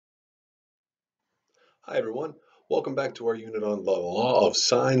Hi everyone, welcome back to our unit on the law of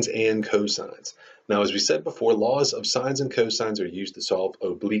sines and cosines. Now as we said before, laws of sines and cosines are used to solve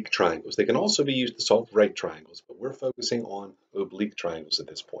oblique triangles. They can also be used to solve right triangles, but we're focusing on oblique triangles at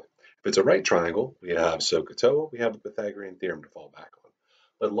this point. If it's a right triangle, we have SOHCAHTOA, we have the Pythagorean theorem to fall back on.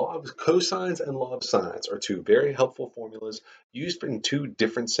 But law of cosines and law of sines are two very helpful formulas used in two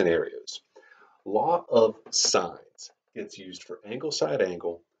different scenarios. Law of sines gets used for angle side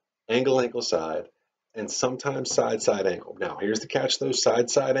angle, angle side, and sometimes side side angle. Now, here's the catch though, side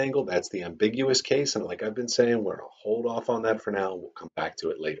side angle, that's the ambiguous case, and like I've been saying, we're going to hold off on that for now. We'll come back to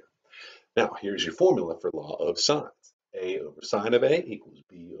it later. Now, here's your formula for law of sines. A over sine of A equals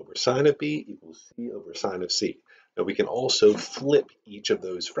B over sine of B equals C over sine of C. Now, we can also flip each of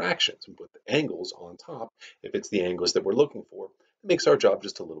those fractions and put the angles on top if it's the angles that we're looking for. It makes our job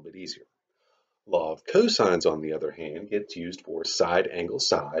just a little bit easier. Law of cosines, on the other hand, gets used for side angle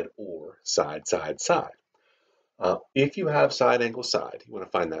side or side side side. If you have side angle side, you want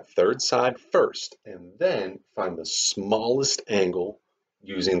to find that third side first and then find the smallest angle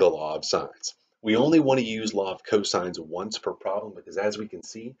using the law of sines. We only want to use law of cosines once per problem because as we can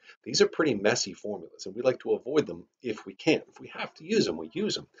see, these are pretty messy formulas and we like to avoid them if we can. If we have to use them, we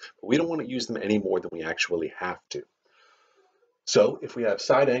use them, but we don't want to use them any more than we actually have to. So if we have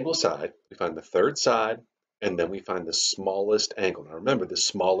side angle side, we find the third side, and then we find the smallest angle. Now remember, the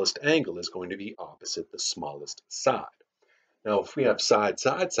smallest angle is going to be opposite the smallest side. Now if we have side,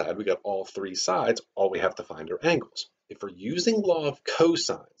 side, side, we got all three sides, all we have to find are angles. If we're using law of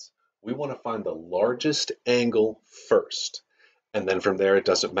cosines, we want to find the largest angle first. And then from there, it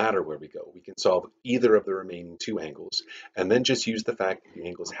doesn't matter where we go. We can solve either of the remaining two angles, and then just use the fact that the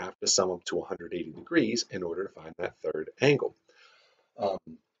angles have to sum up to 180 degrees in order to find that third angle. Um,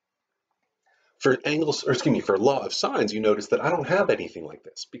 for law of sines, you notice that I don't have anything like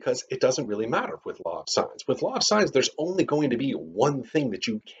this because it doesn't really matter with law of sines. With law of sines, there's only going to be one thing that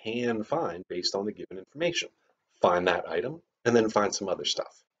you can find based on the given information. Find that item and then find some other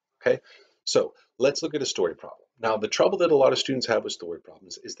stuff. Okay, so let's look at a story problem. Now, the trouble that a lot of students have with story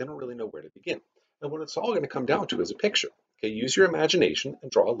problems is they don't really know where to begin. And what it's all going to come down to is a picture. Okay, use your imagination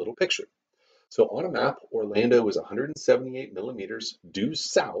and draw a little picture. So on a map, Orlando is 178 millimeters due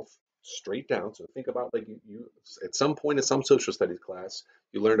south, straight down. So think about like you at some point in some social studies class,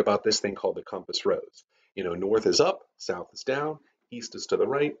 you learned about this thing called the compass rose. You know, north is up, south is down, east is to the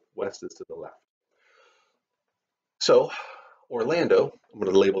right, west is to the left. So Orlando, I'm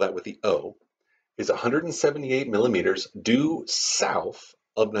going to label that with the O, is 178 millimeters due south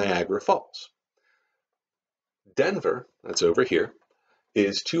of Niagara Falls. Denver, that's over here,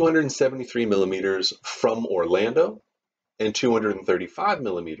 is 273 millimeters from Orlando and 235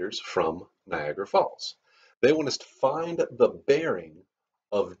 millimeters from Niagara Falls. They want us to find the bearing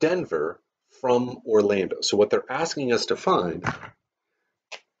of Denver from Orlando. So what they're asking us to find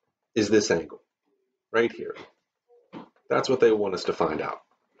is this angle right here. That's what they want us to find out.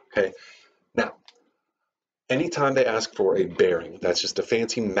 Okay. Now, anytime they ask for a bearing, that's just a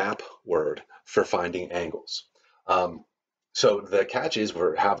fancy map word for finding angles. So the catch is we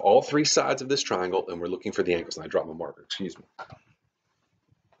have all three sides of this triangle and we're looking for the angles. And I dropped my marker, excuse me.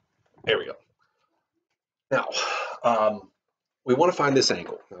 There we go. Now, we want to find this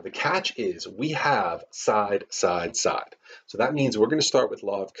angle. Now the catch is we have side, side, side. So that means we're going to start with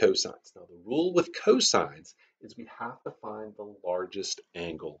law of cosines. Now the rule with cosines is we have to find the largest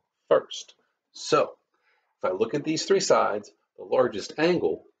angle first. So if I look at these three sides, the largest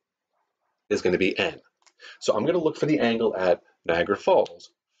angle is going to be n. So I'm going to look for the angle at Niagara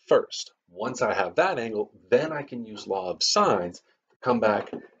Falls first. Once I have that angle, then I can use law of sines to come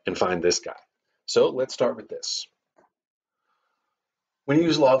back and find this guy. So let's start with this. We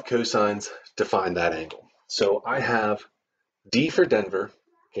use law of cosines to find that angle. So I have D for Denver,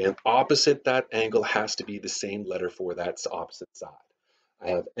 and opposite that angle has to be the same letter for that opposite side. I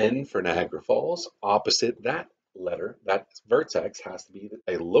have N for Niagara Falls, opposite that letter, that vertex has to be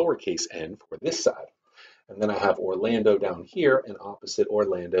a lowercase n for this side. And then I have Orlando down here, and opposite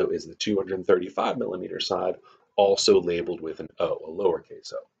Orlando is the 235 millimeter side, also labeled with an O, a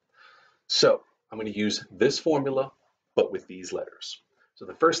lowercase o. So I'm going to use this formula, but with these letters. So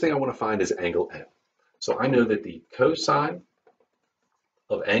the first thing I want to find is angle n. So I know that the cosine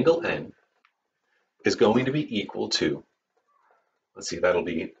of angle n is going to be equal to, let's see, that'll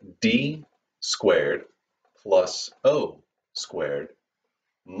be d squared plus o squared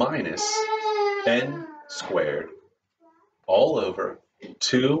minus n squared all over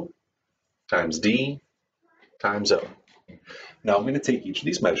 2 times d times o. Now I'm going to take each of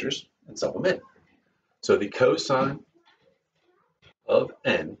these measures and sub them in. So the cosine of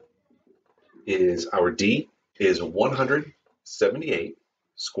n is our D is 178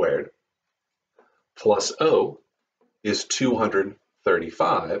 squared plus O is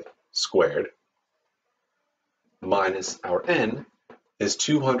 235 squared minus our N is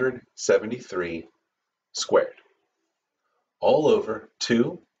 273 squared. All over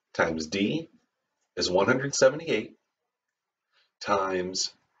 2 times D is 178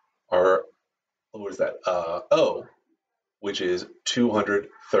 times our, what is that, O, which is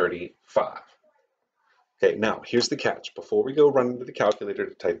 235. Okay, now here's the catch. Before we go run into the calculator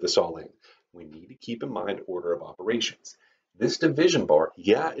to type this all in, we need to keep in mind order of operations. This division bar,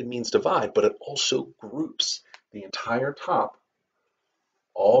 yeah, it means divide, but it also groups. The entire top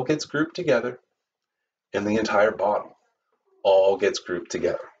all gets grouped together, and the entire bottom all gets grouped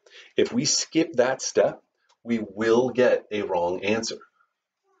together. If we skip that step, we will get a wrong answer.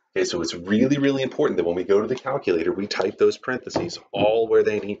 Okay, so it's really, really important that when we go to the calculator, we type those parentheses all where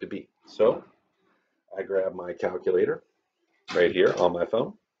they need to be. So I grab my calculator right here on my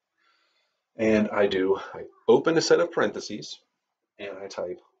phone, and I open a set of parentheses, and I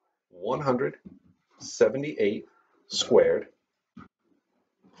type 178 squared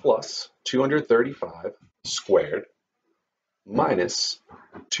plus 235 squared minus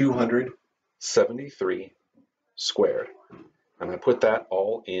 273 squared. And I put that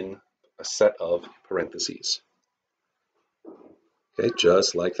all in a set of parentheses. Okay,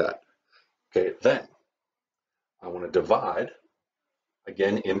 just like that. Okay, then I want to divide,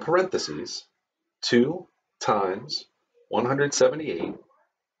 again in parentheses, 2 times 178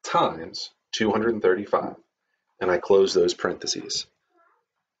 times 235. And I close those parentheses.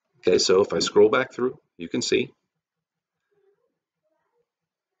 Okay, so if I scroll back through, you can see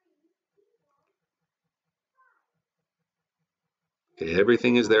okay,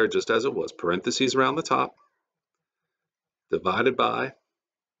 everything is there just as it was. Parentheses around the top, divided by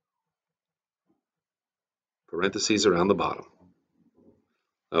parentheses around the bottom.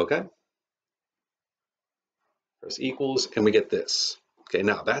 Okay? Press equals, and we get this. Okay,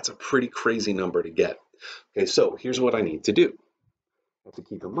 now that's a pretty crazy number to get. Okay, so here's what I need to do. I have to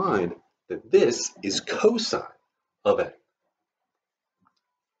keep in mind that this is cosine of n.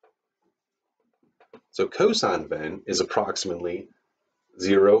 So cosine of n is approximately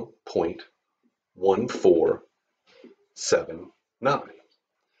 0.1479.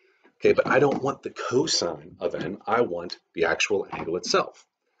 Okay, but I don't want the cosine of n, I want the actual angle itself.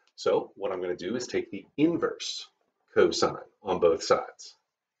 So what I'm going to do is take the inverse cosine on both sides.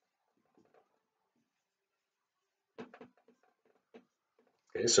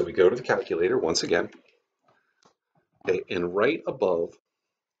 Okay, so we go to the calculator once again. Okay, and right above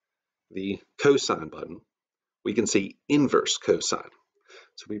the cosine button, we can see inverse cosine.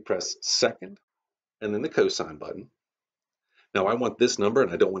 So we press second and then the cosine button. Now I want this number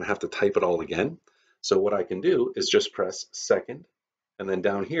and I don't want to have to type it all again. So what I can do is just press second, and then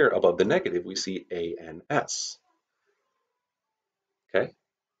down here above the negative we see ANS. Okay,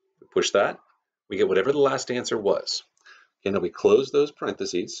 we push that, we get whatever the last answer was. Okay, now we close those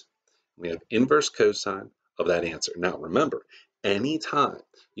parentheses. We have inverse cosine of that answer. Now remember, anytime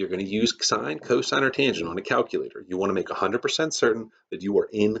you're going to use sine, cosine, or tangent on a calculator, you want to make 100% certain that you are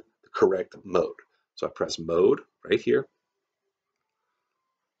in the correct mode. So I press mode right here.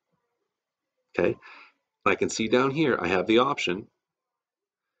 Okay, I can see down here I have the option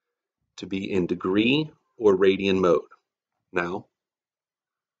to be in degree or radian mode. Now,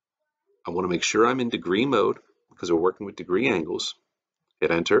 I want to make sure I'm in degree mode because we're working with degree angles.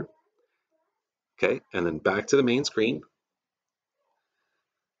 Hit enter. Okay, and then back to the main screen.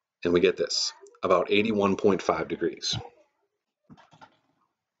 And we get this, about 81.5 degrees.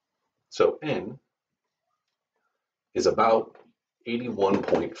 So N is about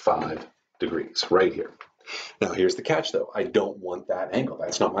 81.5 degrees right here. Now here's the catch though. I don't want that angle.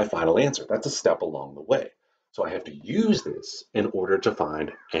 That's not my final answer. That's a step along the way. So I have to use this in order to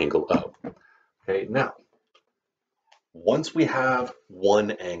find angle O. Okay, now, once we have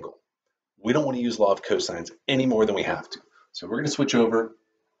one angle, we don't want to use law of cosines any more than we have to. So we're going to switch over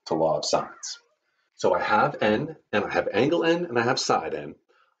to law of sines. So I have N, and I have angle N, and I have side N.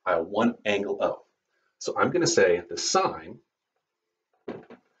 I want angle O. So I'm going to say the sine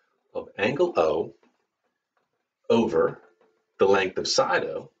of angle O over the length of side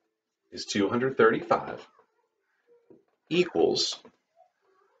O is 235 equals,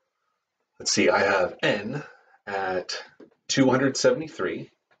 let's see, I have N at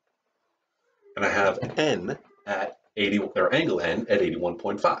 273, and I have N at 80, or angle N at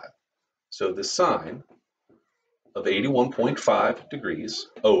 81.5. So the sine of 81.5 degrees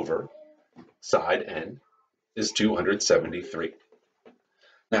over side N is 273.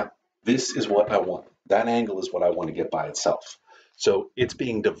 Now, This is what I want. That angle is what I want to get by itself. So it's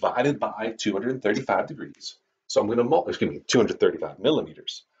being divided by 235 degrees. So I'm going to 235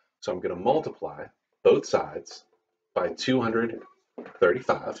 millimeters. So I'm going to multiply both sides by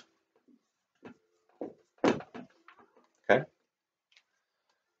 235. Okay.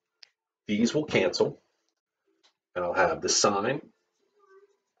 These will cancel, and I'll have the sine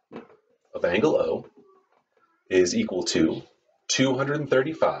of angle O is equal to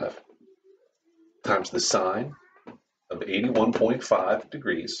 235 times the sine of 81.5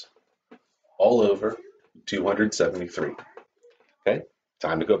 degrees all over 273. Okay,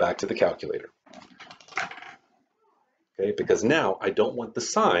 time to go back to the calculator. Okay, because now I don't want the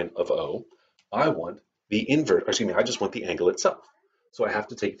sine of O, I want the inverse, excuse me, I just want the angle itself. So I have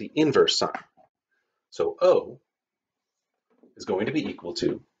to take the inverse sine. So O is going to be equal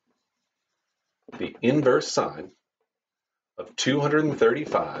to the inverse sine of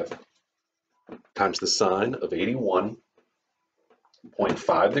 235 times the sine of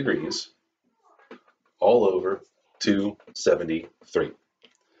 81.5 degrees all over 273.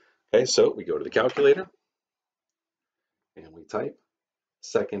 Okay, so we go to the calculator and we type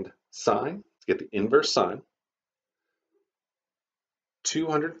second sine to get the inverse sine.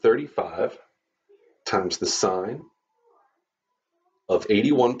 235 times the sine of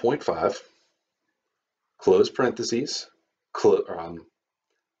 81.5, close parentheses,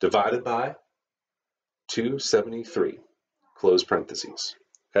 divided by 273, close parentheses.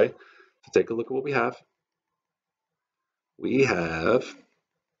 Okay, so take a look at what we have. We have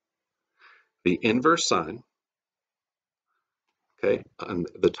the inverse sine. Okay, on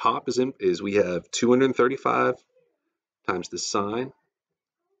the top is we have 235 times the sine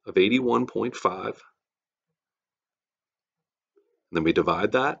of 81.5. And then we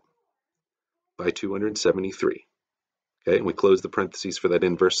divide that by 273. Okay, and we close the parentheses for that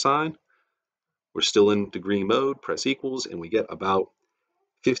inverse sine. We're still in degree mode, press equals, and we get about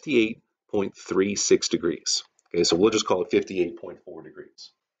 58.36 degrees. Okay, so we'll just call it 58.4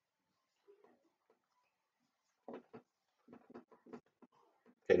 degrees.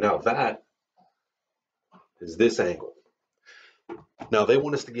 Okay, now that is this angle. Now they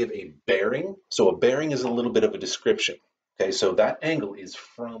want us to give a bearing. So a bearing is a little bit of a description. Okay, so that angle is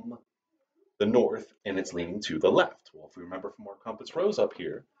from the north and it's leaning to the left. Well, if we remember from our compass rose up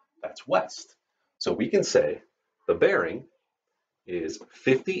here, that's west. So we can say the bearing is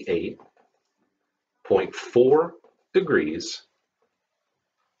 58.4 degrees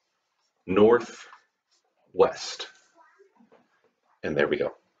northwest. And there we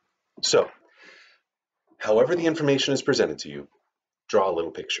go. So, however the information is presented to you, draw a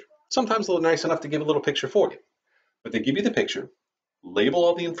little picture. Sometimes a little nice enough to give a little picture for you. But they give you the picture, label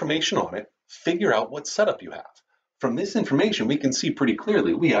all the information on it, figure out what setup you have. From this information, we can see pretty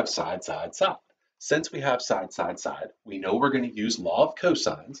clearly we have side, side, side. Since we have side, side, side, we know we're going to use law of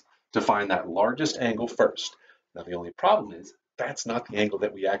cosines to find that largest angle first. Now, the only problem is that's not the angle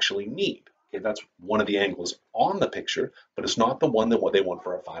that we actually need. Okay, that's one of the angles on the picture, but it's not the one that they want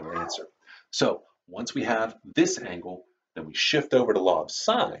for our final answer. So once we have this angle, then we shift over to law of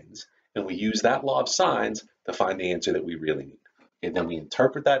sines, and we use that law of sines to find the answer that we really need. And then we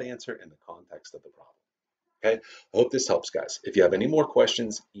interpret that answer in the context of the problem. Okay, I hope this helps, guys. If you have any more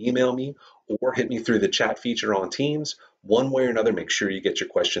questions, email me or hit me through the chat feature on Teams. One way or another, make sure you get your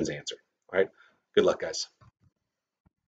questions answered. All right, good luck, guys.